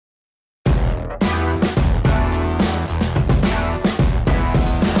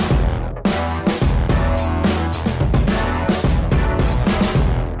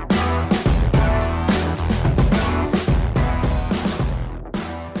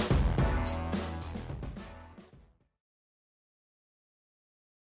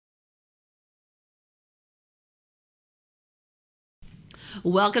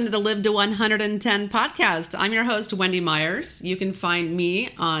Welcome to the Live to 110 podcast. I'm your host, Wendy Myers. You can find me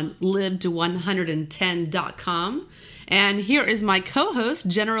on liveto110.com. And here is my co-host,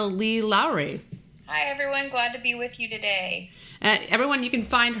 General Lee Lowry. Hi, everyone. Glad to be with you today. Everyone, you can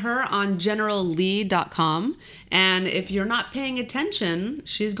find her on generallee.com. And if you're not paying attention,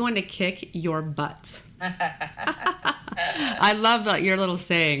 she's going to kick your butt. I love your little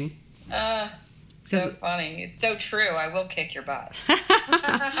saying. So funny. It's so true. I will kick your butt.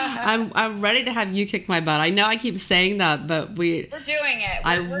 I'm ready to have you kick my butt. I know I keep saying that, but we're doing it.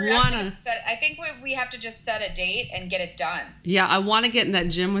 I think we have to just set a date and get it done. Yeah, I want to get in that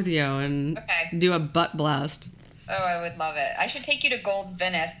gym with you and do a butt blast. Oh, I would love it. I should take you to Gold's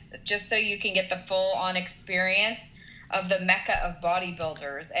Venice just so you can get the full-on experience of the mecca of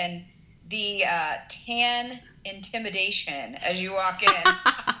bodybuilders and the tan intimidation as you walk in.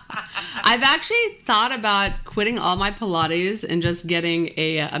 I've actually thought about quitting all my Pilates and just getting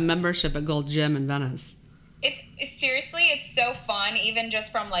a membership at Gold Gym in Venice. It's seriously, it's so fun, even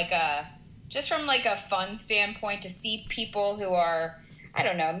just from like a fun standpoint, to see people who are, I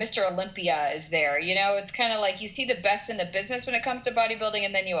don't know, Mr. Olympia is there. You know, it's kind of like you see the best in the business when it comes to bodybuilding,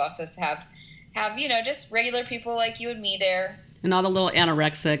 and then you also have just regular people like you and me there. And all the little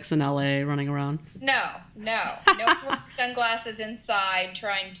anorexics in LA running around. No sunglasses inside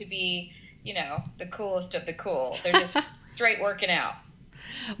trying to be, the coolest of the cool. They're just straight working out.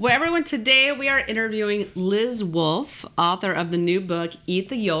 Well, everyone, today we are interviewing Liz Wolfe, author of the new book, Eat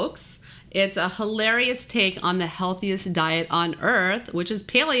the Yolks. It's a hilarious take on the healthiest diet on earth, which is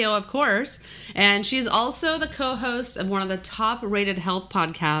paleo, of course. And she's also the co-host of one of the top-rated health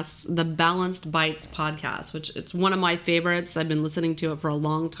podcasts, the Balanced Bites podcast, which it's one of my favorites. I've been listening to it for a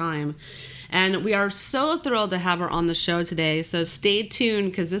long time. And we are so thrilled to have her on the show today. So stay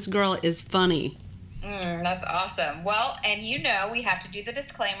tuned because this girl is funny. That's awesome. Well, and we have to do the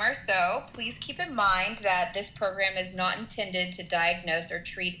disclaimer, so please keep in mind that this program is not intended to diagnose or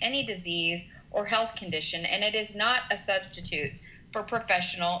treat any disease or health condition, and it is not a substitute for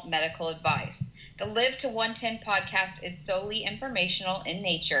professional medical advice. The Live to 110 podcast is solely informational in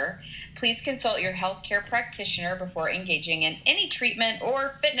nature. Please consult your healthcare practitioner before engaging in any treatment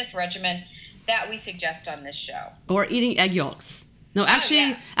or fitness regimen that we suggest on this show. Or eating egg yolks. No,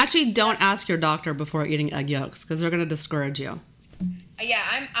 actually, don't ask your doctor before eating egg yolks because they're going to discourage you. Yeah,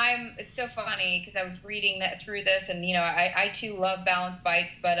 I'm. It's so funny because I was reading through this, and I too love Balanced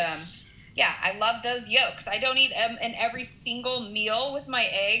Bites, but I love those yolks. I don't eat them in every single meal with my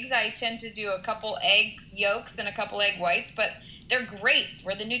eggs. I tend to do a couple egg yolks and a couple egg whites, but they're great. It's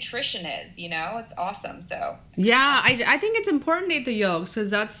where the nutrition is, it's awesome. So yeah, I think it's important to eat the yolks because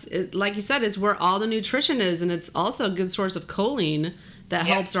that's, like you said, it's where all the nutrition is, and it's also a good source of choline that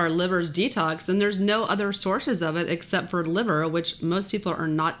helps our livers detox. And there's no other sources of it except for liver, which most people are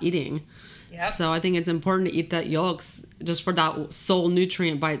not eating. Yep. So I think it's important to eat that yolks just for that sole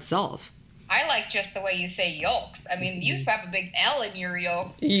nutrient by itself. I like just the way you say yolks. I mean, you have a big L in your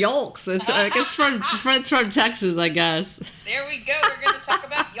yolks. Yolks. It's from Texas, I guess. There we go. We're going to talk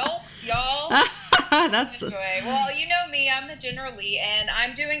about yolks, y'all. Anyway, well, you know me. I'm the General Lee, and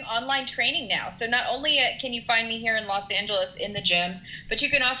I'm doing online training now. So not only can you find me here in Los Angeles in the gyms, but you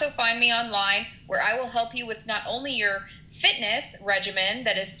can also find me online where I will help you with not only your fitness regimen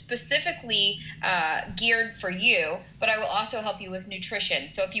that is specifically geared for you, but I will also help you with nutrition.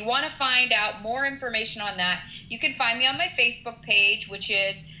 So if you want to find out more information on that, you can find me on my Facebook page, which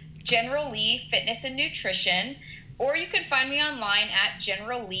is General Lee Fitness and Nutrition, or you can find me online at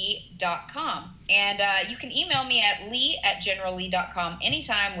generallee.com. And you can email me at lee@generallee.com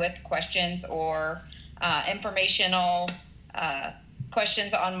anytime with questions or informational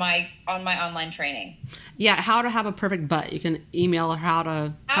questions on my online training. Yeah, how to have a perfect butt. You can email how to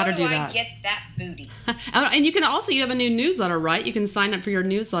do that. How do I get that booty? And you have a new newsletter, right? You can sign up for your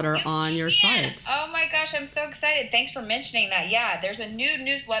newsletter on your site. Oh my gosh, I'm so excited. Thanks for mentioning that. Yeah, there's a new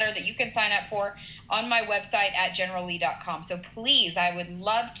newsletter that you can sign up for on my website at generallee.com. So please, I would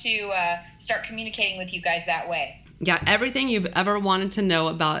love to start communicating with you guys that way. Yeah, everything you've ever wanted to know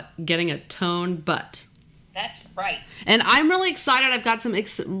about getting a toned butt. That's right. And I'm really excited. I've got some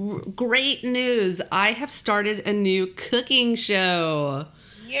great news. I have started a new cooking show.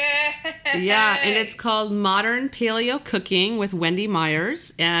 Yeah. Yeah, and it's called Modern Paleo Cooking with Wendy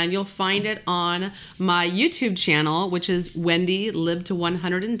Myers, and you'll find it on my YouTube channel, which is Wendy Live to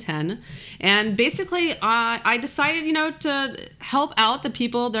 110. And basically, I decided, to help out the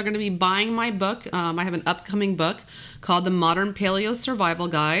people that are going to be buying my book. I have an upcoming book called the Modern Paleo Survival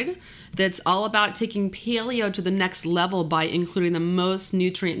Guide that's all about taking paleo to the next level by including the most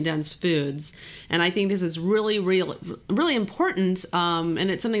nutrient-dense foods. And I think this is really important,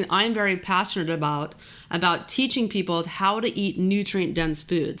 and it's something I'm very passionate about teaching people how to eat nutrient-dense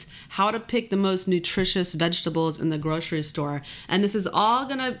foods, how to pick the most nutritious vegetables in the grocery store. And this is all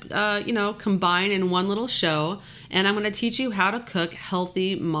going to, combine in one little show, and I'm going to teach you how to cook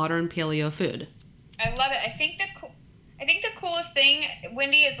healthy, modern paleo food. I love it. I think the coolest thing,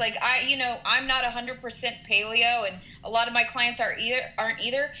 Wendy, is like I'm not 100% paleo, and a lot of my clients aren't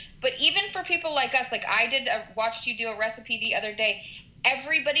either. But even for people like us, like watched you do a recipe the other day.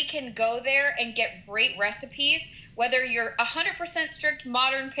 Everybody can go there and get great recipes, whether you're 100% strict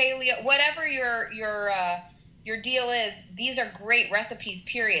modern paleo, whatever your deal is. These are great recipes,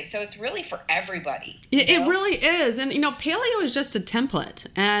 period. So it's really for everybody. It really is. And, paleo is just a template.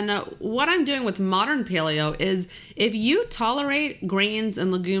 And what I'm doing with modern paleo is if you tolerate grains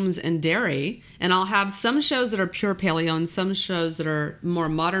and legumes and dairy, and I'll have some shows that are pure paleo and some shows that are more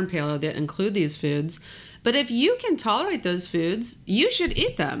modern paleo that include these foods. But if you can tolerate those foods, you should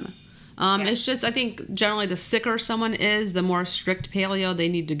eat them. It's just, I think, generally the sicker someone is, the more strict paleo they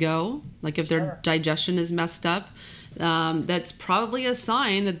need to go. Like if their digestion is messed up, that's probably a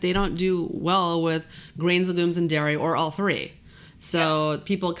sign that they don't do well with grains, legumes, and dairy, or all three. So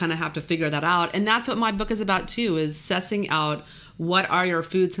people kind of have to figure that out. And that's what my book is about, too, is sussing out what are your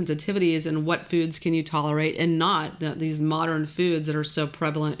food sensitivities and what foods can you tolerate and not these modern foods that are so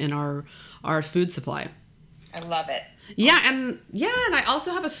prevalent in our food supply. I love it. Yeah, and I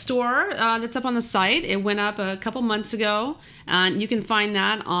also have a store that's up on the site. It went up a couple months ago, and you can find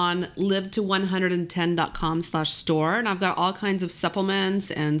that on live to110.com/store. And I've got all kinds of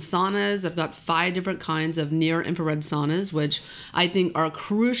supplements and saunas. I've got 5 different kinds of near-infrared saunas, which I think are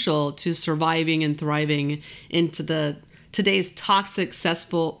crucial to surviving and thriving into today's toxic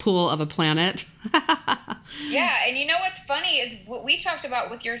cesspool of a planet. Yeah, and you know what's funny is what we talked about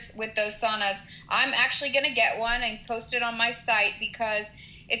with those saunas. I'm actually going to get one and post it on my site because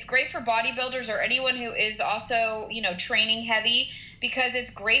it's great for bodybuilders or anyone who is also, training heavy, because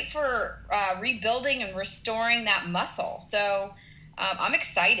it's great for rebuilding and restoring that muscle. So I'm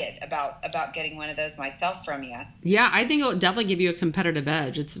excited about getting one of those myself from you. Yeah, I think it'll definitely give you a competitive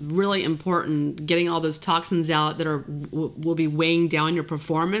edge. It's really important getting all those toxins out that will be weighing down your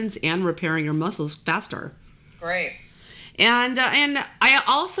performance and repairing your muscles faster. Great. And I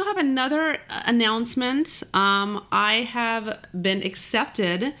also have another announcement. I have been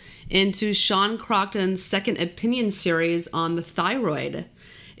accepted into Sean Crockton's Second Opinion series on the thyroid.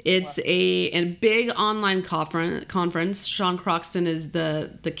 It's a big online conference. Sean Croxton is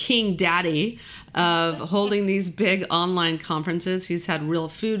the king daddy of holding these big online conferences. He's had Real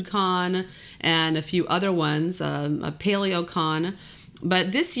Food Con and a few other ones, a Paleo Con.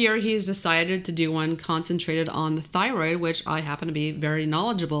 But this year he's decided to do one concentrated on the thyroid, which I happen to be very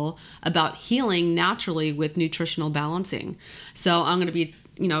knowledgeable about healing naturally with nutritional balancing. So I'm going to be,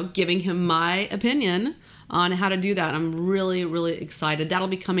 giving him my opinion on how to do that. I'm really, really excited. That'll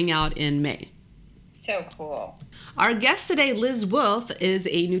be coming out in May. So cool. Our guest today, Liz Wolfe, is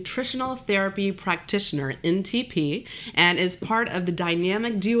a nutritional therapy practitioner, NTP, and is part of the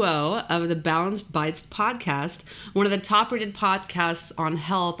dynamic duo of the Balanced Bites podcast, one of the top-rated podcasts on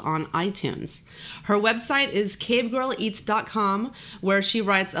health on iTunes. Her website is cavegirleats.com, where she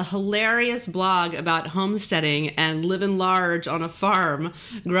writes a hilarious blog about homesteading and living large on a farm,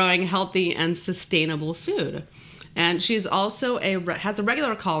 growing healthy and sustainable food. And she's also has a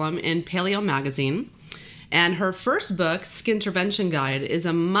regular column in Paleo Magazine. And her first book, Skin Intervention Guide, is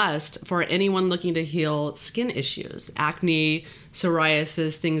a must for anyone looking to heal skin issues, acne,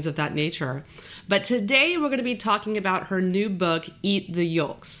 psoriasis, things of that nature. But today we're going to be talking about her new book, Eat the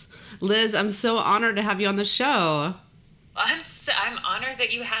Yolks. Liz, I'm so honored to have you on the show. I'm honored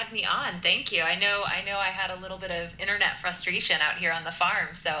that you had me on. Thank you. I know I had a little bit of internet frustration out here on the farm,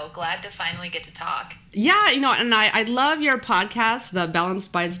 so glad to finally get to talk. Yeah, and I love your podcast, the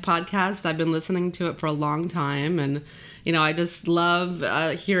Balanced Bites podcast. I've been listening to it for a long time, and I just love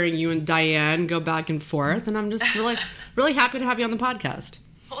hearing you and Diane go back and forth, and I'm just really, really happy to have you on the podcast.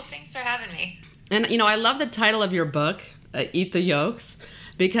 Well, thanks for having me. And, I love the title of your book, Eat the Yolks,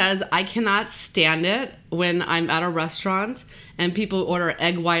 because I cannot stand it when I'm at a restaurant and people order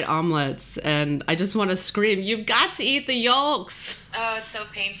egg white omelets, and I just want to scream, "You've got to eat the yolks!" Oh, it's so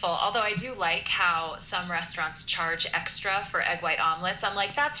painful. Although I do like how some restaurants charge extra for egg white omelets. I'm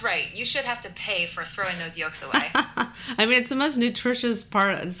like, that's right. You should have to pay for throwing those yolks away. I mean, it's the most nutritious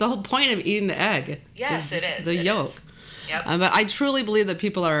part. It's the whole point of eating the egg. Yes, it is. The yolk. Yep. But I truly believe that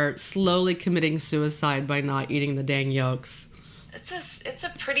people are slowly committing suicide by not eating the dang yolks. It's a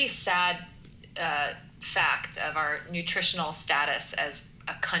pretty sad fact of our nutritional status as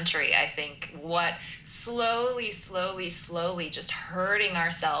a country. I think what slowly just hurting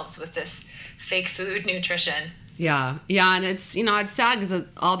ourselves with this fake food nutrition. Yeah, and it's it's sad because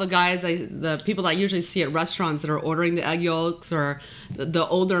all the guys, the people that I usually see at restaurants that are ordering the egg yolks, or the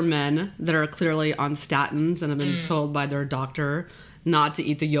older men that are clearly on statins and have been told by their doctor not to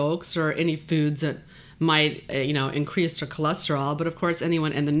eat the yolks or any foods that might increase their cholesterol. But of course,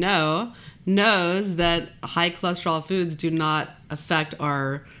 anyone in the know knows that high cholesterol foods do not affect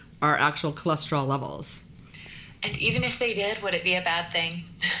our actual cholesterol levels. And even if they did, would it be a bad thing?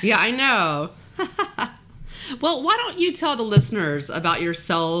 Yeah, I know. Well, why don't you tell the listeners about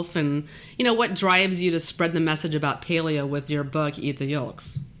yourself and, what drives you to spread the message about paleo with your book, Eat the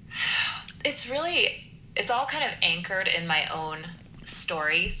Yolks? It's all kind of anchored in my own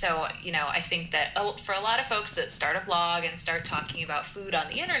story. So, I think that for a lot of folks that start a blog and start talking about food on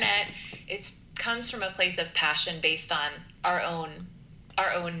the internet, it comes from a place of passion based on our own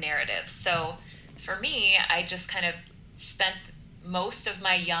narrative. So for me, I just kind of spent most of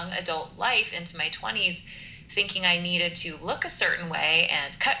my young adult life into my 20s thinking I needed to look a certain way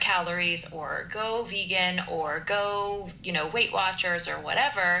and cut calories or go vegan or go, Weight Watchers or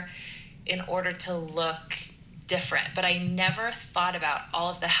whatever in order to look different. But I never thought about all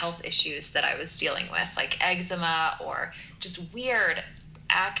of the health issues that I was dealing with, like eczema or just weird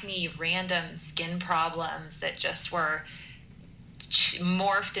acne, random skin problems that just were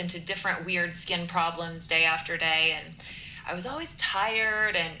morphed into different weird skin problems day after day. And I was always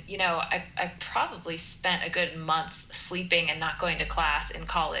tired, and I probably spent a good month sleeping and not going to class in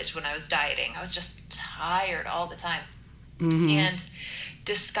college when I was dieting. I was just tired all the time. Mm-hmm. And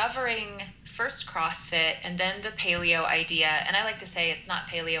discovering first CrossFit and then the paleo idea, and I like to say it's not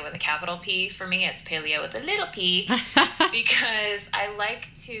paleo with a capital P for me, it's paleo with a little p, because I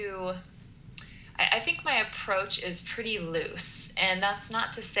think my approach is pretty loose, and that's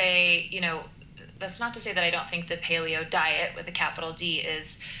not to say that I don't think the paleo diet with a capital D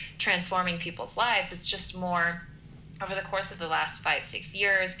is transforming people's lives. It's just more over the course of the last 5-6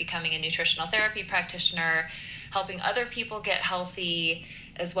 years, becoming a nutritional therapy practitioner, helping other people get healthy,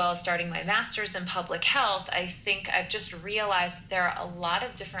 as well as starting my master's in public health. I think I've just realized that there are a lot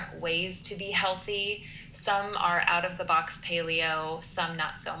of different ways to be healthy. Some are out of the box paleo, some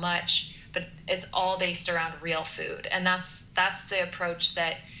not so much, but it's all based around real food. And that's the approach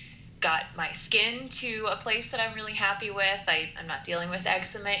that got my skin to a place that I'm really happy with. I'm not dealing with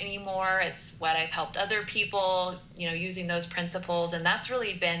eczema anymore. It's what I've helped other people, using those principles. And that's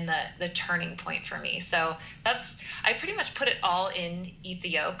really been the turning point for me. So I pretty much put it all in Eat the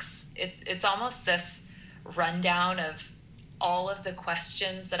Yolks. It's almost this rundown of all of the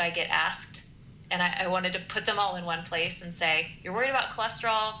questions that I get asked. And I wanted to put them all in one place and say, you're worried about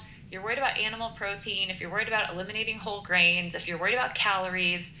cholesterol, you're worried about animal protein, if you're worried about eliminating whole grains, if you're worried about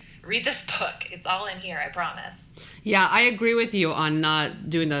calories, read this book. It's all in here, I promise. Yeah, I agree with you on not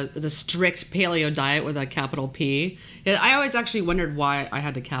doing the strict paleo diet with a capital P. I always actually wondered why I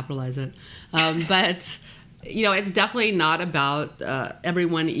had to capitalize it. But, it's definitely not about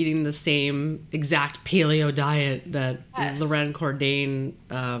everyone eating the same exact paleo diet that Loren Cordain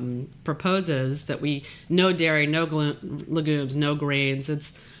proposes, that no dairy, no legumes, no grains.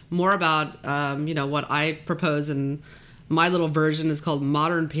 It's more about, what I propose, and my little version is called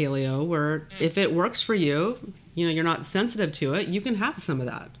modern paleo, where if it works for you, you're not sensitive to it, you can have some of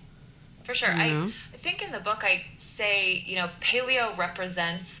that. For sure. I think in the book I say, paleo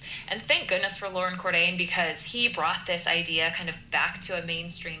represents, and thank goodness for Loren Cordain, because he brought this idea kind of back to a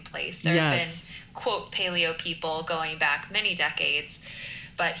mainstream place. There have been, quote, paleo people going back many decades,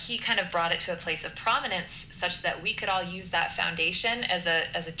 but he kind of brought it to a place of prominence such that we could all use that foundation as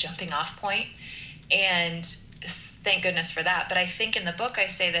a jumping off point. And thank goodness for that. But I think in the book I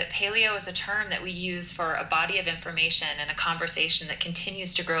say that paleo is a term that we use for a body of information and a conversation that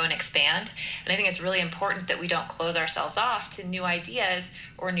continues to grow and expand. And I think it's really important that we don't close ourselves off to new ideas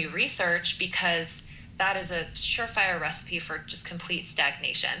or new research, because that is a surefire recipe for just complete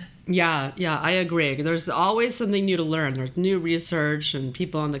stagnation. Yeah, I agree. There's always something new to learn. There's new research and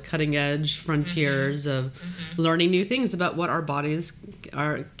people on the cutting edge frontiers of learning new things about what our bodies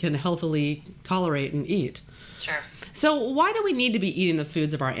can healthily tolerate and eat. Sure. So why do we need to be eating the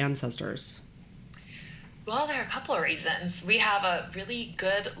foods of our ancestors? Well, there are a couple of reasons. We have a really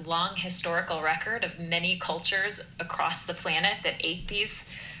good long historical record of many cultures across the planet that ate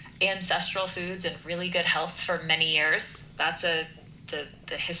these ancestral foods in really good health for many years. That's the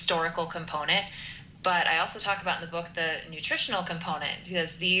historical component. But I also talk about in the book the nutritional component,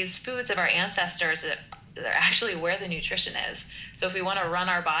 because these foods of our ancestors, they're actually where the nutrition is. So if we want to run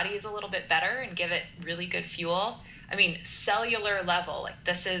our bodies a little bit better and give it really good fuel, I mean, cellular level, like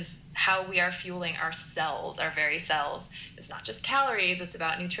this is how we are fueling our cells, our very cells. It's not just calories, it's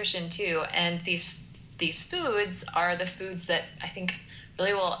about nutrition too. And these foods are the foods that I think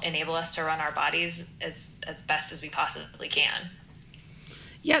really will enable us to run our bodies as best as we possibly can.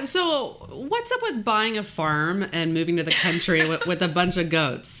 Yeah, so what's up with buying a farm and moving to the country with a bunch of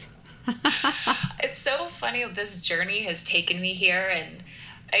goats? It's so funny, this journey has taken me here, and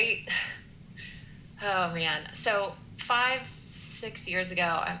oh man. So 5-6 years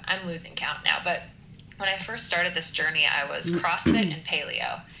ago, I'm losing count now, but when I first started this journey, I was CrossFit and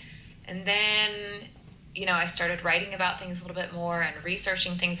paleo. And then, I started writing about things a little bit more and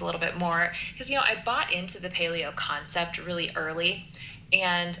researching things a little bit more, because, I bought into the paleo concept really early,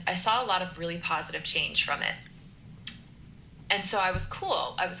 and I saw a lot of really positive change from it. And so I was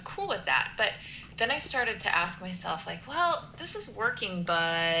cool with that. But then I started to ask myself, like, well, this is working,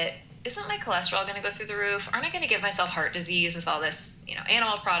 but isn't my cholesterol going to go through the roof? Aren't I going to give myself heart disease with all this,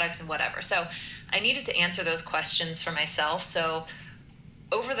 animal products and whatever? So I needed to answer those questions for myself. So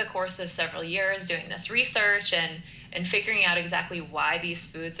over the course of several years doing this research and figuring out exactly why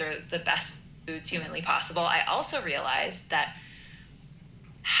these foods are the best foods humanly possible, I also realized that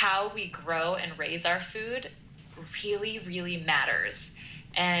how we grow and raise our food really, really matters.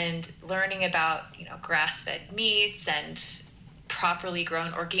 And learning about, grass-fed meats and properly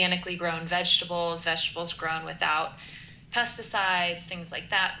grown, organically grown vegetables grown without pesticides, things like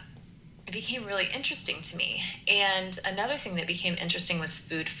that, it became really interesting to me. And another thing that became interesting was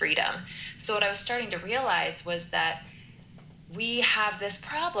food freedom. So what I was starting to realize was that we have this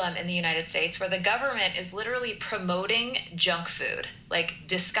problem in the United States where the government is literally promoting junk food, like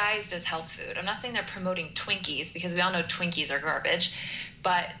disguised as health food. I'm not saying they're promoting Twinkies, because we all know Twinkies are garbage,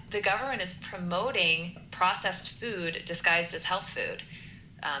 but the government is promoting processed food disguised as health food.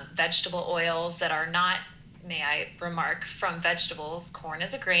 Vegetable oils that are not, may I remark, from vegetables. Corn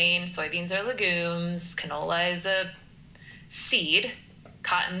is a grain, soybeans are legumes, canola is a seed,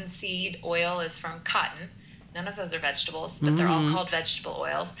 cottonseed oil is from cotton. None of those are vegetables, but they're all called vegetable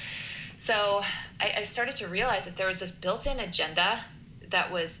oils. So I started to realize that there was this built-in agenda that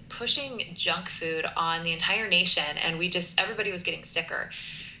was pushing junk food on the entire nation, and everybody was getting sicker.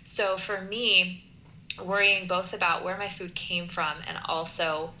 So for me, worrying both about where my food came from and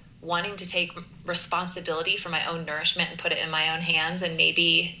also wanting to take responsibility for my own nourishment and put it in my own hands, and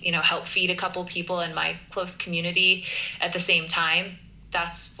maybe, help feed a couple people in my close community at the same time,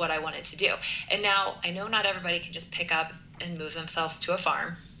 that's what I wanted to do. And now I know not everybody can just pick up and move themselves to a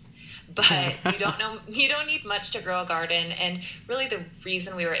farm, but you don't need much to grow a garden. And really the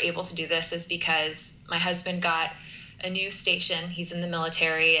reason we were able to do this is because my husband got a new station. He's in the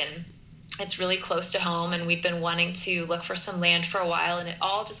military, and it's really close to home, and we'd been wanting to look for some land for a while, and it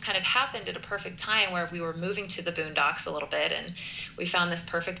all just kind of happened at a perfect time where we were moving to the boondocks a little bit, and we found this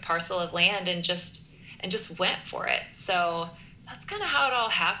perfect parcel of land and just went for it. So that's kind of how it all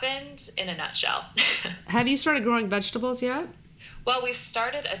happened in a nutshell. Have you started growing vegetables yet? Well, we've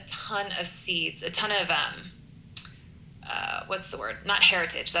started a ton of seeds, a ton of, what's the word? Not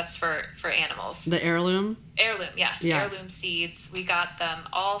heritage, that's for animals. The heirloom? Heirloom, yes. Yeah. Heirloom seeds. We got them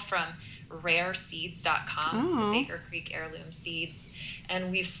all from rareseeds.com. It's the Baker Creek heirloom seeds.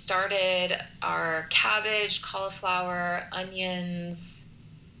 And we've started our cabbage, cauliflower, onions,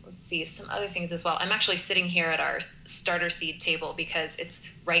 let's see, some other things as well. I'm actually sitting here at our starter seed table because it's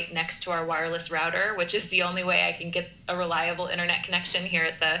right next to our wireless router, which is the only way I can get a reliable internet connection here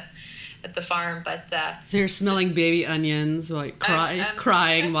at the farm. But so you're smelling baby onions while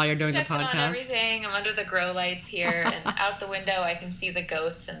crying while you're doing the podcast. On everything. I'm under the grow lights here, and out the window I can see the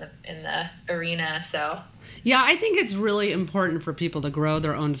goats in the arena. So yeah, I think it's really important for people to grow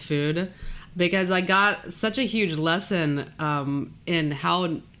their own food, because I got such a huge lesson in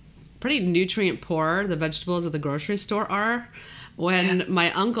how pretty nutrient poor the vegetables at the grocery store are. When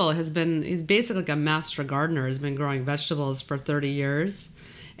my uncle he's basically like a master gardener, has been growing vegetables for 30 years.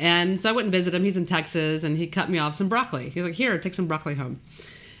 And so I went and visited him. He's in Texas, and he cut me off some broccoli. He's like, here, take some broccoli home.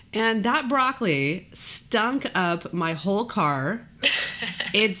 And that broccoli stunk up my whole car.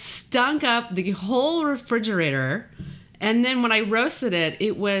 It stunk up the whole refrigerator. And then when I roasted it,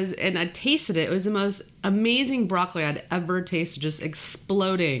 and I tasted it, it was the most amazing broccoli I'd ever tasted, just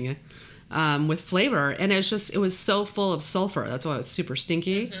exploding with flavor. And it was so full of sulfur. That's why it was super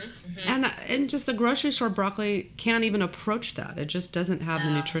stinky. And just the grocery store broccoli can't even approach that. It just doesn't have the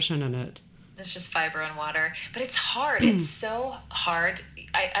nutrition in it. It's just fiber and water. But it's hard. It's so hard.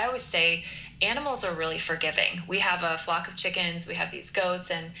 I always say animals are really forgiving. We have a flock of chickens, we have these goats,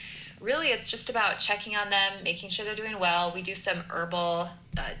 and really it's just about checking on them, making sure they're doing well. We do some herbal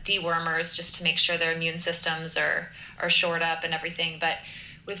dewormers just to make sure their immune systems are shored up and everything. But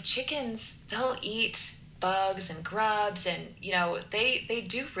with chickens, they'll eat bugs and grubs, and they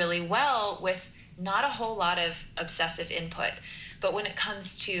do really well with not a whole lot of obsessive input. But when it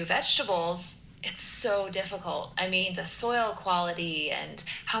comes to vegetables, it's so difficult. I mean, the soil quality and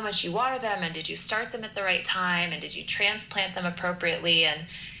how much you water them, and did you start them at the right time, and did you transplant them appropriately? And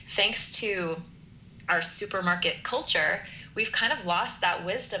thanks to our supermarket culture, we've kind of lost that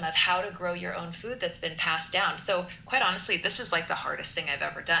wisdom of how to grow your own food that's been passed down. So quite honestly, this is like the hardest thing I've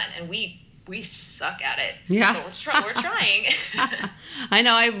ever done. And we suck at it. Yeah. But we're trying. I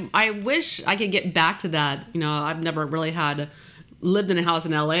know. I wish I could get back to that. I've never really lived in a house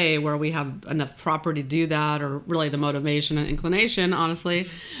in LA where we have enough property to do that, or really the motivation and inclination, honestly.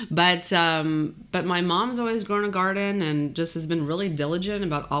 But my mom's always grown a garden and just has been really diligent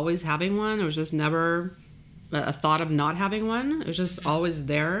about always having one. There was just never a thought of not having one. It was just always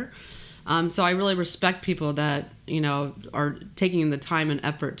there. So I really respect people that, are taking the time and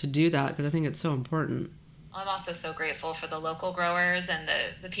effort to do that, because I think it's so important. I'm also so grateful for the local growers and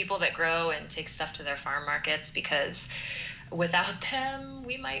the people that grow and take stuff to their farm markets, because without them,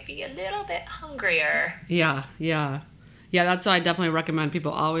 we might be a little bit hungrier. Yeah. That's why I definitely recommend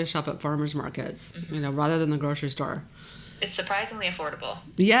people always shop at farmers markets, rather than the grocery store. It's surprisingly affordable.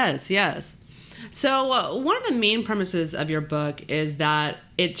 Yes. So one of the main premises of your book is that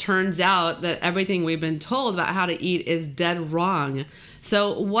it turns out that everything we've been told about how to eat is dead wrong.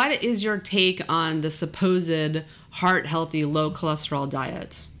 So what is your take on the supposed heart-healthy, low-cholesterol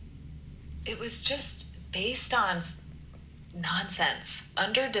diet? It was just based on nonsense,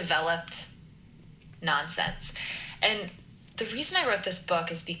 underdeveloped nonsense. And the reason I wrote this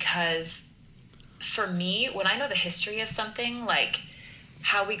book is because for me, when I know the history of something, like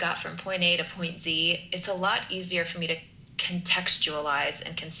how we got from point A to point Z, it's a lot easier for me to contextualize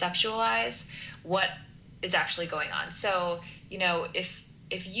and conceptualize what is actually going on. So,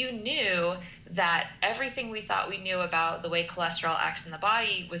 if you knew that everything we thought we knew about the way cholesterol acts in the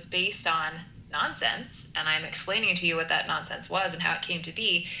body was based on nonsense, and I'm explaining to you what that nonsense was and how it came to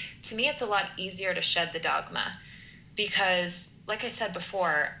be, to me it's a lot easier to shed the dogma. Because, like I said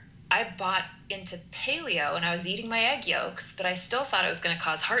before, I bought into paleo and I was eating my egg yolks, but I still thought it was going to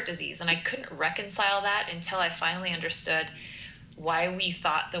cause heart disease, and I couldn't reconcile that until I finally understood why we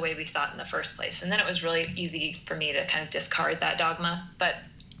thought the way we thought in the first place. And then it was really easy for me to kind of discard that dogma. But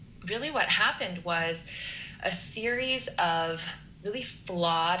really what happened was a series of really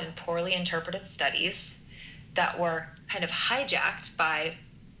flawed and poorly interpreted studies that were kind of hijacked by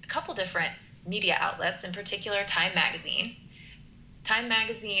a couple different media outlets, in particular Time Magazine. Time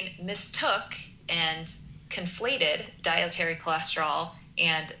Magazine mistook and conflated dietary cholesterol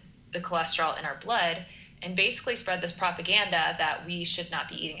and the cholesterol in our blood, and basically spread this propaganda that we should not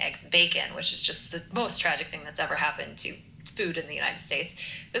be eating eggs and bacon, which is just the most tragic thing that's ever happened to food in the United States.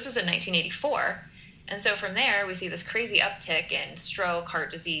 This was in 1984. And so from there, we see this crazy uptick in stroke,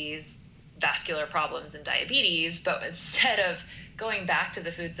 heart disease, vascular problems, and diabetes. But instead of going back to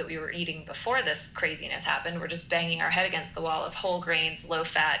the foods that we were eating before this craziness happened, we're just banging our head against the wall of whole grains,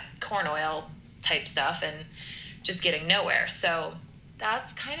 low-fat, corn oil type stuff, and just getting nowhere. So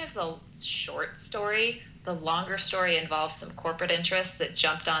that's kind of the short story. The longer story involves some corporate interests that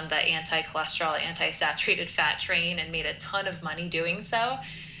jumped on the anti-cholesterol, anti-saturated fat train and made a ton of money doing so.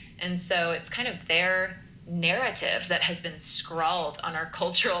 And so it's kind of their narrative that has been scrawled on our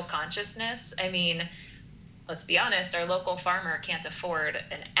cultural consciousness. I mean, let's be honest, our local farmer can't afford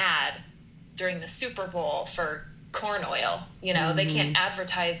an ad during the Super Bowl for corn oil. They can't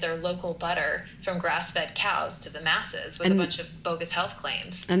advertise their local butter from grass-fed cows to the masses with a bunch of bogus health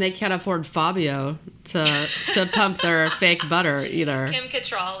claims. And they can't afford Fabio to pump their fake butter either. Kim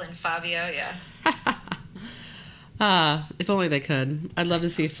Cattrall and Fabio, yeah. If only they could. I'd love to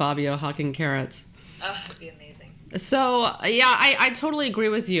see Fabio hawking carrots. Oh, that'd be amazing. So, yeah, I totally agree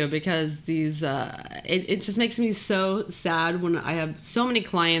with you, because these, it just makes me so sad when I have so many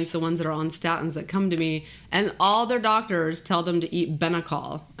clients, the ones that are on statins, that come to me and all their doctors tell them to eat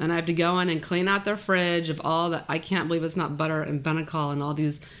Benecol. And I have to go in and clean out their fridge of all that. I can't believe it's not butter and Benecol and all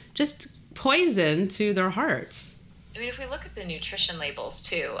these just poison to their hearts. I mean, if we look at the nutrition labels,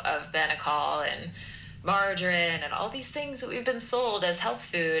 too, of Benecol and margarine and all these things that we've been sold as health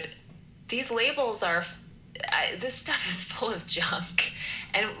food, these labels are... this stuff is full of junk,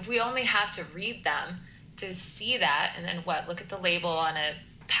 and we only have to read them to see that. And then look at the label on a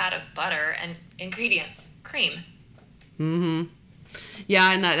pat of butter, and ingredients, cream. Mm-hmm.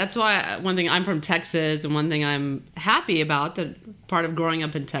 Yeah, and that's why one thing, I'm from Texas, and one thing I'm happy about, that part of growing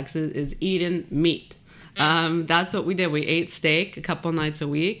up in Texas, is eating meat. That's what we did. We ate steak a couple nights a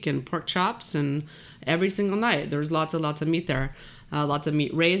week and pork chops, and every single night there's lots of meat there, lots of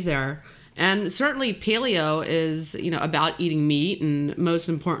meat raised there. And certainly paleo is, about eating meat, and most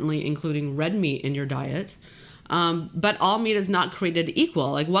importantly, including red meat in your diet. But all meat is not created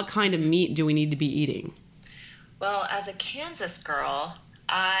equal. Like, what kind of meat do we need to be eating? Well, as a Kansas girl,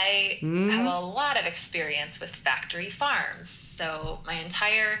 I have a lot of experience with factory farms. So my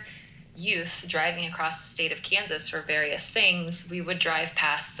entire youth, driving across the state of Kansas for various things, we would drive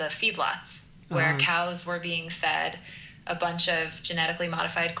past the feedlots where cows were being fed a bunch of genetically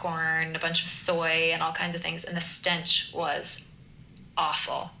modified corn, a bunch of soy, and all kinds of things. And the stench was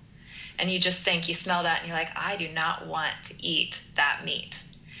awful. And you just think, you smell that and you're like, I do not want to eat that meat.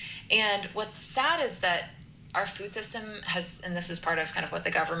 And what's sad is that our food system has, and this is part of kind of what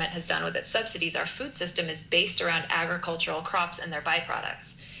the government has done with its subsidies, our food system is based around agricultural crops and their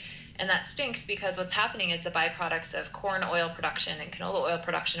byproducts. And that stinks, because what's happening is the byproducts of corn oil production and canola oil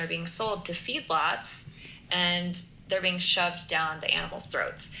production are being sold to feedlots, and they're being shoved down the animals'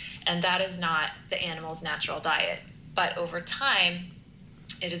 throats. And that is not the animal's natural diet. But over time,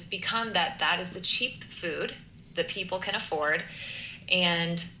 it has become that is the cheap food that people can afford,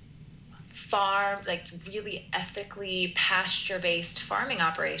 and like really ethically pasture-based farming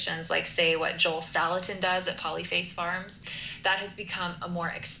operations, like say what Joel Salatin does at Polyface Farms, that has become a more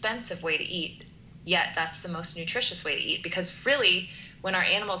expensive way to eat, yet that's the most nutritious way to eat. Because really, when our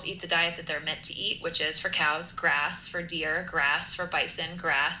animals eat the diet that they're meant to eat, which is for cows, grass; for deer, grass; for bison,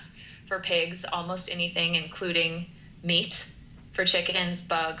 grass; for pigs, almost anything, including meat; for chickens,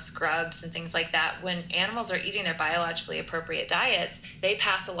 bugs, grubs, and things like that. When animals are eating their biologically appropriate diets, they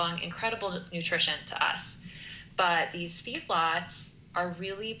pass along incredible nutrition to us. But these feedlots are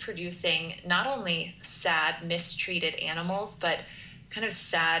really producing not only sad, mistreated animals, but kind of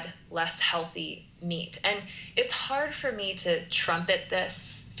sad, less healthy meat. And it's hard for me to trumpet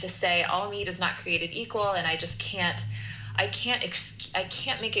this, to say all meat is not created equal, and I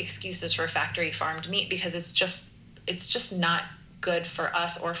can't make excuses for factory farmed meat, because it's just not good for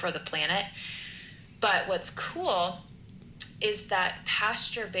us or for the planet. But what's cool is that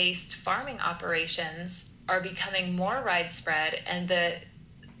pasture-based farming operations are becoming more widespread, and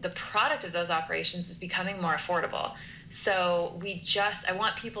the product of those operations is becoming more affordable. So I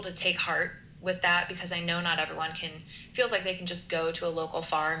want people to take heart with that, because I know not everyone feels like they can just go to a local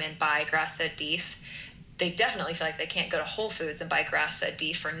farm and buy grass-fed beef. They definitely feel like they can't go to Whole Foods and buy grass-fed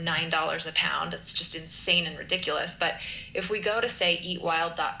beef for $9 a pound. It's just insane and ridiculous. But if we go to, say,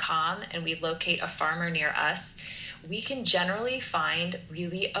 eatwild.com and we locate a farmer near us, we can generally find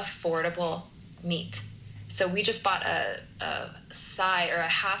really affordable meat. So we just bought a side or a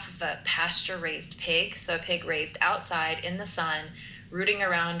half of a pasture-raised pig, so a pig raised outside in the sun, rooting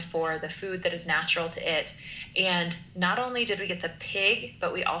around for the food that is natural to it. And not only did we get the pig,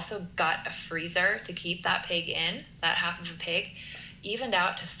 but we also got a freezer to keep that pig in, that half of a pig, evened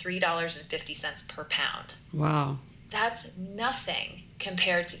out to $3.50 per pound. Wow. That's nothing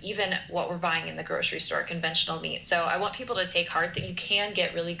compared to even what we're buying in the grocery store, conventional meat. So I want people to take heart that you can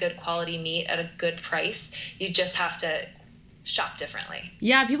get really good quality meat at a good price. You just have to shop differently.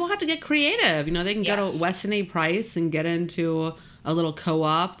 Yeah, people have to get creative. They can go to Weston A. Price and get into a little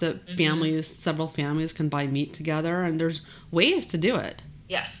co-op that several families can buy meat together, and there's ways to do it.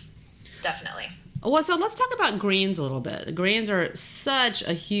 Yes, definitely. Well, so let's talk about grains a little bit. Grains are such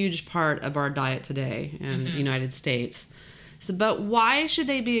a huge part of our diet today in the United States. But why should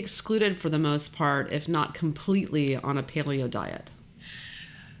they be excluded for the most part, if not completely, on a paleo diet?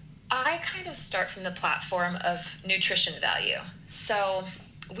 I kind of start from the platform of nutrition value. So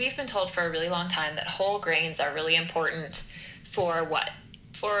we've been told for a really long time that whole grains are really important. For what?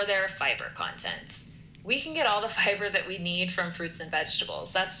 For their fiber content. We can get all the fiber that we need from fruits and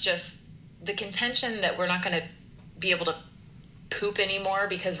vegetables. That's just the contention that we're not going to be able to poop anymore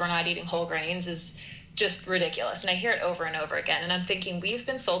because we're not eating whole grains is just ridiculous. And I hear it over and over again. And I'm thinking, we've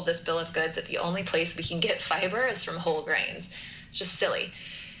been sold this bill of goods that the only place we can get fiber is from whole grains. It's just silly.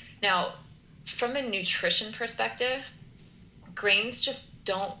 Now, from a nutrition perspective, grains just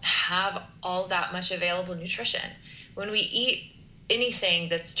don't have all that much available nutrition. When we eat anything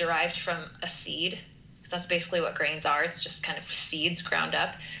that's derived from a seed, because that's basically what grains are, it's just kind of seeds ground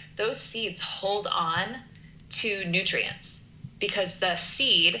up, those seeds hold on to nutrients because the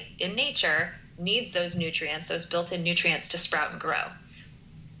seed in nature needs those nutrients, those built-in nutrients, to sprout and grow.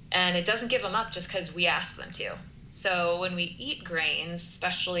 And it doesn't give them up just because we ask them to. So when we eat grains,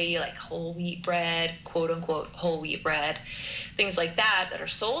 especially like whole wheat bread, quote unquote whole wheat bread, things like that are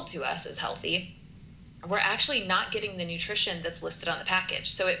sold to us as healthy, we're actually not getting the nutrition that's listed on the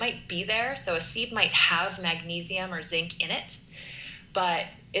package. So it might be there. So a seed might have magnesium or zinc in it, but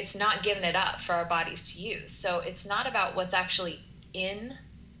it's not giving it up for our bodies to use. So it's not about what's actually in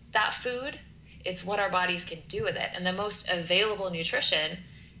that food, it's what our bodies can do with it. And the most available nutrition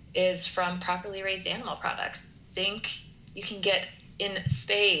is from properly raised animal products. Zinc you can get in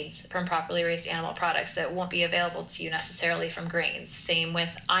spades from properly raised animal products that won't be available to you necessarily from grains. Same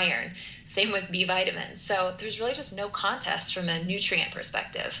with iron, same with B vitamins. So there's really just no contest from a nutrient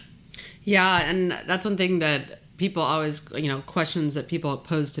perspective. Yeah, and that's one thing that people always, questions that people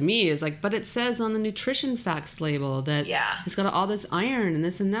pose to me is like, but it says on the nutrition facts label that it's got all this iron and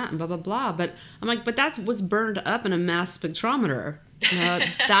this and that and blah, blah, blah. But I'm like, but that was burned up in a mass spectrometer.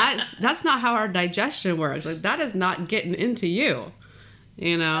 That's not how our digestion works. Like, that is not getting into you,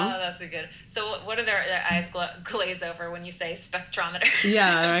 Oh, that's a good. So what do their eyes glaze over when you say spectrometer?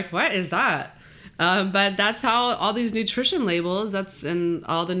 Yeah, like, what is that? But that's how all these nutrition labels, that's in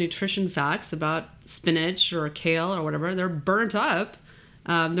all the nutrition facts about spinach or kale or whatever, they're burnt up.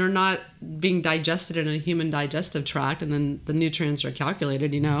 They're not being digested in a human digestive tract, and then the nutrients are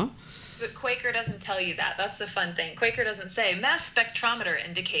calculated, But Quaker doesn't tell you that. That's the fun thing. Quaker doesn't say, mass spectrometer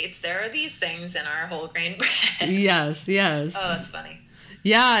indicates there are these things in our whole grain bread. Yes. Oh, that's funny.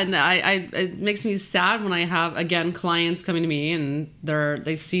 Yeah, and it makes me sad when I have, again, clients coming to me and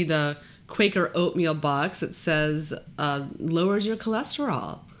they see the Quaker oatmeal box. It says lowers your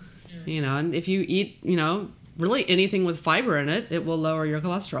cholesterol. And if you eat, really anything with fiber in it, it will lower your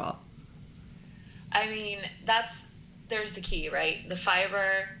cholesterol. I mean, there's the key, right? The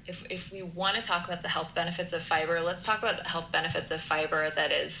fiber, if we want to talk about the health benefits of fiber, let's talk about the health benefits of fiber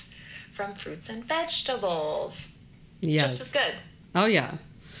that is from fruits and vegetables. It's just as good. Oh, yeah.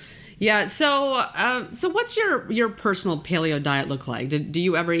 Yeah, so what's your personal paleo diet look like? Do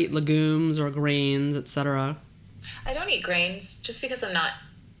you ever eat legumes or grains, etc.? I don't eat grains just because I'm not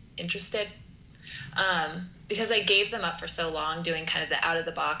interested. Because I gave them up for so long, doing kind of the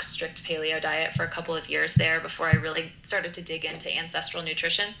out-of-the-box strict paleo diet for a couple of years there before I really started to dig into ancestral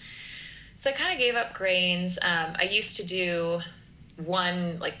nutrition. So I kind of gave up grains. I used to do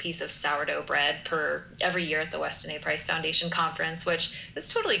one piece of sourdough bread every year at the Weston A. Price Foundation conference, which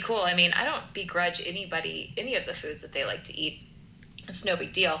is totally cool. I mean, I don't begrudge anybody any of the foods that they like to eat. It's no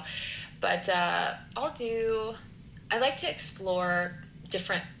big deal. But I like to explore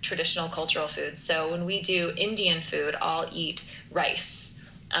different traditional cultural foods. So when we do Indian food, I'll eat rice.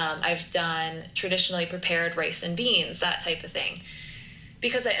 I've done traditionally prepared rice and beans, that type of thing,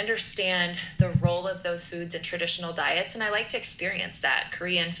 because I understand the role of those foods in traditional diets, and I like to experience that.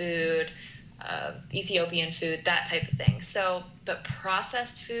 Korean food, Ethiopian food, that type of thing. So, but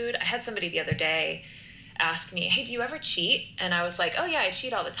processed food, I had somebody the other day ask me, hey, do you ever cheat? And I was like, oh yeah, I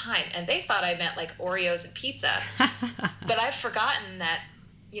cheat all the time. And they thought I meant like Oreos and pizza. But I've forgotten that,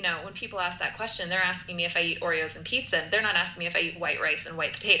 when people ask that question, they're asking me if I eat Oreos and pizza. They're not asking me if I eat white rice and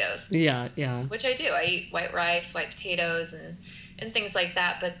white potatoes. Yeah. Which I do. I eat white rice, white potatoes, and things like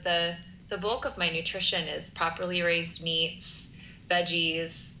that. But the bulk of my nutrition is properly raised meats,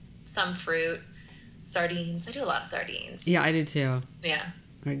 veggies, some fruit, sardines. I do a lot of sardines. Yeah, I do too. Yeah.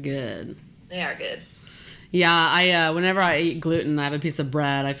 They're good. They are good. Yeah, whenever I eat gluten, I have a piece of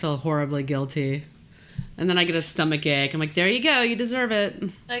bread, I feel horribly guilty. And then I get a stomach ache. I'm like, there you go, you deserve it.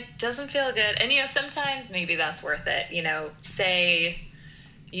 Doesn't feel good. And, sometimes maybe that's worth it. Say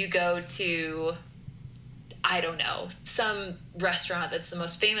you go to, I don't know, some restaurant that's the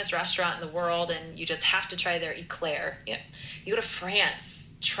most famous restaurant in the world, and you just have to try their eclair. You go to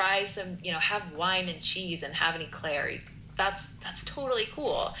France, try some, have wine and cheese and have an eclair. That's totally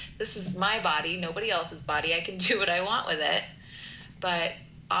cool. This is my body, nobody else's body. I can do what I want with it. But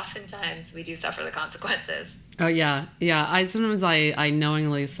oftentimes we do suffer the consequences. Oh, yeah. Sometimes I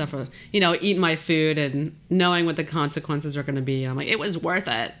knowingly suffer, eat my food and knowing what the consequences are going to be. I'm like, it was worth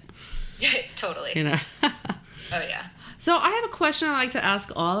it. Totally. Oh, yeah. So I have a question I like to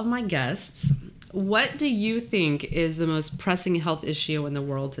ask all of my guests. What do you think is the most pressing health issue in the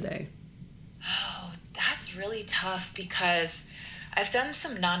world today? Oh, that's really tough because I've done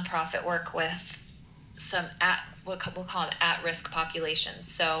some nonprofit work with some what we'll call them at-risk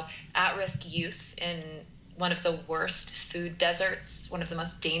populations. So at-risk youth in one of the worst food deserts, one of the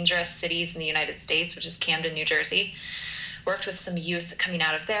most dangerous cities in the United States, which is Camden, New Jersey. Worked with some youth coming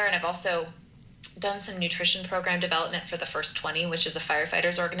out of there, and I've also done some nutrition program development for the First 20, which is a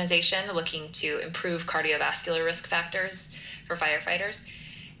firefighters organization looking to improve cardiovascular risk factors for firefighters.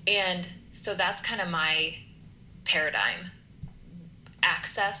 And so that's kind of my paradigm,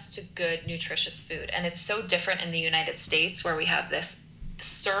 access to good, nutritious food. And it's so different in the United States, where we have this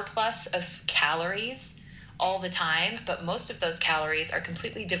surplus of calories all the time, but most of those calories are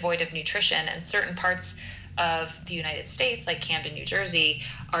completely devoid of nutrition. And certain parts of the United States, like Camden, New Jersey,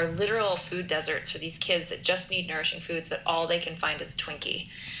 are literal food deserts for these kids that just need nourishing foods, but all they can find is a Twinkie.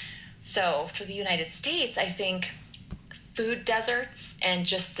 So for the United States, I think food deserts and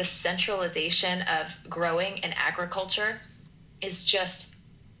just the centralization of growing and agriculture is just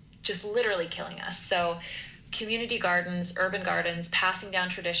literally killing us. So community gardens, urban gardens, passing down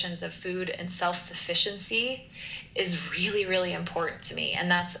traditions of food and self-sufficiency is really, really important to me. And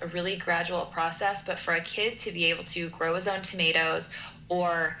that's a really gradual process. But for a kid to be able to grow his own tomatoes,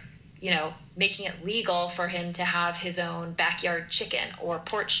 or, making it legal for him to have his own backyard chicken or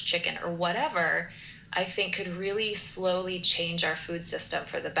porch chicken or whatever, I think could really slowly change our food system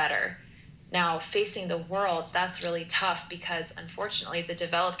for the better. Now, facing the world, that's really tough, because unfortunately the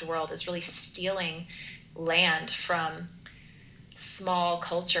developed world is really stealing land from small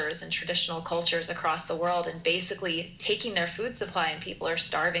cultures and traditional cultures across the world, and basically taking their food supply, and people are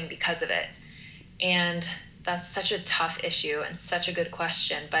starving because of it. And that's such a tough issue and such a good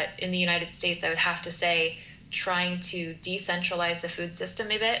question. But in the United States, I would have to say, trying to decentralize the food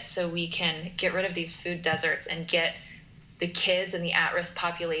system a bit so we can get rid of these food deserts and get the kids and the at-risk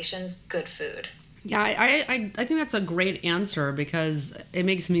populations good food. Yeah, I think that's a great answer, because it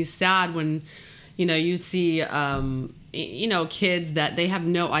makes me sad when, you see, kids that they have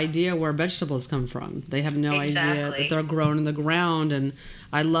no idea where vegetables come from. They have no idea that they're grown in the ground. And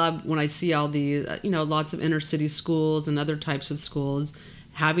I love when I see all the, lots of inner city schools and other types of schools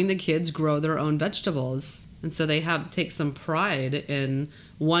having the kids grow their own vegetables. And so they take some pride in,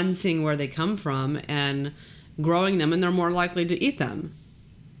 one, seeing where they come from and growing them, and they're more likely to eat them.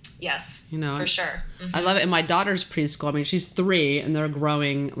 Yes, for sure. Mm-hmm. I love it. In my daughter's preschool, I mean, she's 3, and they're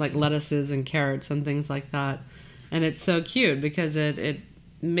growing like lettuces and carrots and things like that. And it's so cute because it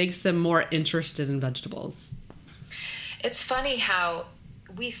makes them more interested in vegetables. It's funny how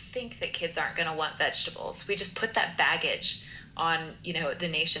we think that kids aren't going to want vegetables. We just put that baggage on, the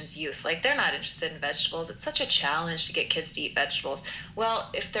nation's youth. Like, they're not interested in vegetables. It's such a challenge to get kids to eat vegetables. Well,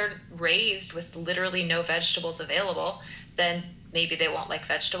 if they're raised with literally no vegetables available, then maybe they won't like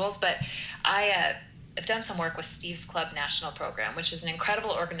vegetables. But I've done some work with Steve's Club National Program, which is an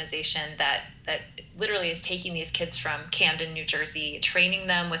incredible organization that literally is taking these kids from Camden, New Jersey, training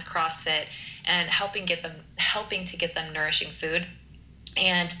them with CrossFit, and helping to get them nourishing food.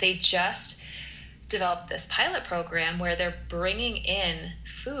 And they just developed this pilot program where they're bringing in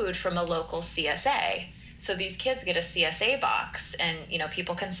food from a local CSA. So these kids get a CSA box, and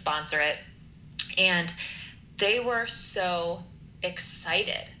people can sponsor it. And they were so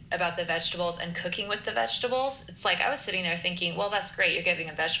excited about the vegetables and cooking with the vegetables. It's like I was sitting there thinking, well, that's great, you're giving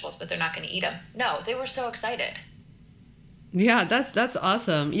them vegetables, but they're not going to eat them. No, they were so excited. Yeah, that's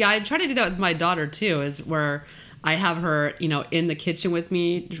awesome. Yeah, I try to do that with my daughter too, is where I have her, in the kitchen with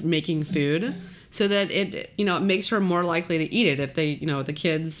me making food, so that it makes her more likely to eat it if they, the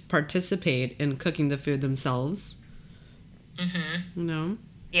kids participate in cooking the food themselves. Mm-hmm.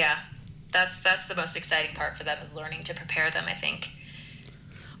 Yeah, that's the most exciting part for them, is learning to prepare them, I think.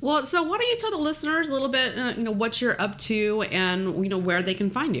 Well, so why don't you tell the listeners a little bit, what you're up to, and where they can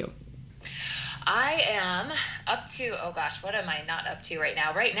find you. I am up to, oh gosh, what am I not up to right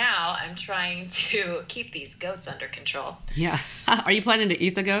now? Right now, I'm trying to keep these goats under control. Yeah. Are you planning to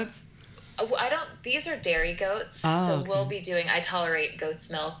eat the goats? These are dairy goats. Oh, so okay. We'll be I tolerate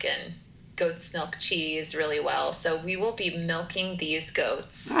goat's milk and goat's milk cheese really well. So we will be milking these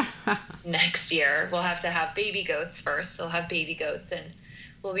goats next year. We'll have to have baby goats first. So we'll have baby goats, and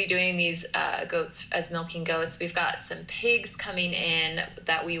we'll be doing these goats as milking goats. We've got some pigs coming in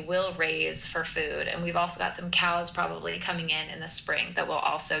that we will raise for food. And we've also got some cows probably coming in the spring that we'll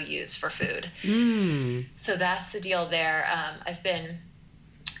also use for food. So that's the deal there. I've been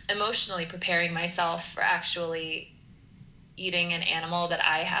emotionally preparing myself for actually eating an animal that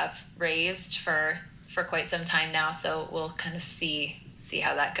I have raised for quite some time now. So we'll kind of see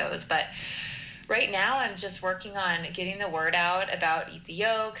how that goes. But right now, I'm just working on getting the word out about Eat the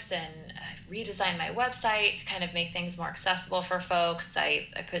Yolks, and redesign my website to kind of make things more accessible for folks. I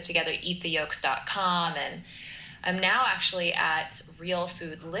put together eattheyolks.com, and I'm now actually at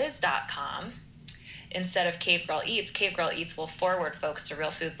realfoodliz.com instead of Cave Girl Eats. Cave Girl Eats will forward folks to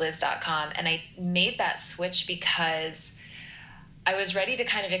realfoodliz.com, and I made that switch because I was ready to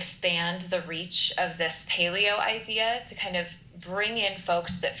kind of expand the reach of this paleo idea to kind of bring in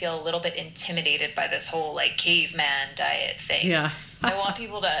folks that feel a little bit intimidated by this whole like caveman diet thing. Yeah. I want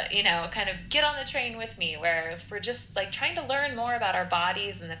people to, kind of get on the train with me, where if we're just like trying to learn more about our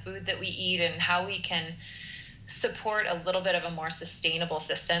bodies and the food that we eat and how we can support a little bit of a more sustainable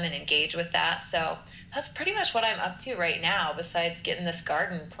system and engage with that. So that's pretty much what I'm up to right now, besides getting this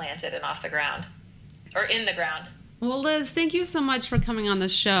garden planted and off the ground, or in the ground. Well, Liz, thank you so much for coming on the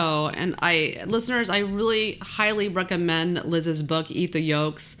show. And listeners, I really highly recommend Liz's book, Eat the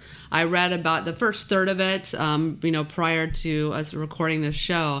Yolks. I read about the first third of it, prior to us recording this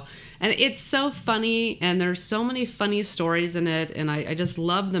show. And it's so funny, and there's so many funny stories in it. And I just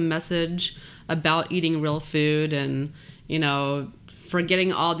love the message about eating real food and,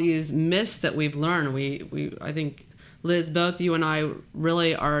 forgetting all these myths that we've learned. I think, Liz, both you and I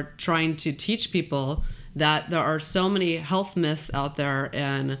really are trying to teach people that there are so many health myths out there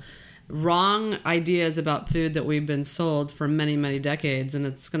and wrong ideas about food that we've been sold for many, many decades. And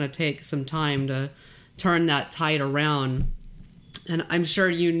it's going to take some time to turn that tide around. And I'm sure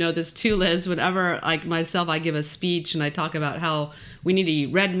you know this too, Liz. Whenever, like myself, I give a speech and I talk about how we need to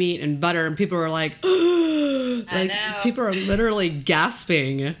eat red meat and butter, and people are like, like people are literally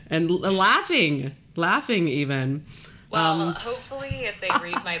gasping and laughing even. Well, hopefully if they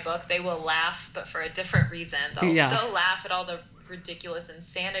read my book, they will laugh, but for a different reason. They'll laugh at all the ridiculous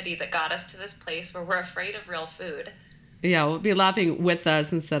insanity that got us to this place where we're afraid of real food. Yeah, we'll be laughing with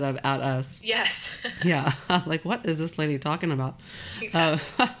us instead of at us. Yes. Yeah. Like, what is this lady talking about?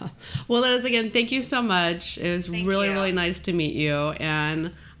 Exactly. Well, Liz, again, thank you so much. It was really nice to meet you.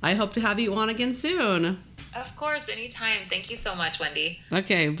 And I hope to have you on again soon. Of course, anytime. Thank you so much, Wendy.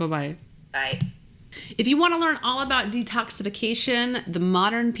 Okay, bye-bye. Bye. If you want to learn all about detoxification, the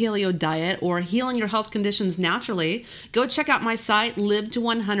modern paleo diet, or healing your health conditions naturally, go check out my site, live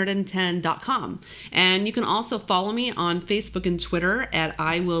to110.com. And you can also follow me on Facebook and Twitter at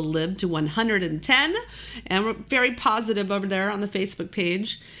I Will Live to 110. And we're very positive over there on the Facebook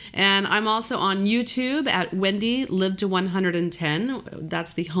page. And I'm also on YouTube at Wendy Live to 110.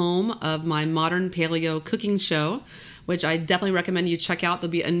 That's the home of my modern paleo cooking show, which I definitely recommend you check out.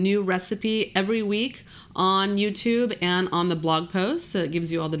 There'll be a new recipe every week on YouTube and on the blog post. So it gives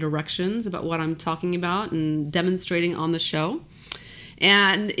you all the directions about what I'm talking about and demonstrating on the show.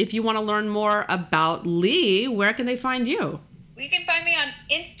 And if you want to learn more about Lee, where can they find you? You can find me on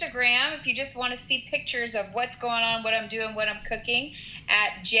Instagram if you just want to see pictures of what's going on, what I'm doing, what I'm cooking,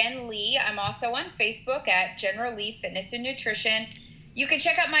 at Jen Lee. I'm also on Facebook at General Lee Fitness and Nutrition. You can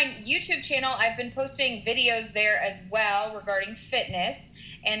check out my YouTube channel. I've been posting videos there as well regarding fitness,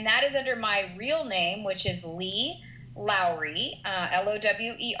 and that is under my real name, which is Lee Lowry,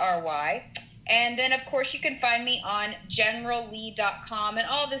 Lowery. And then, of course, you can find me on generallee.com, and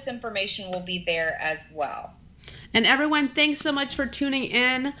all this information will be there as well. And everyone, thanks so much for tuning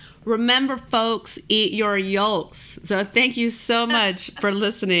in. Remember, folks, eat your yolks. So thank you so much for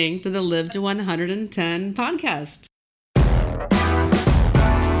listening to the Live to 110 podcast.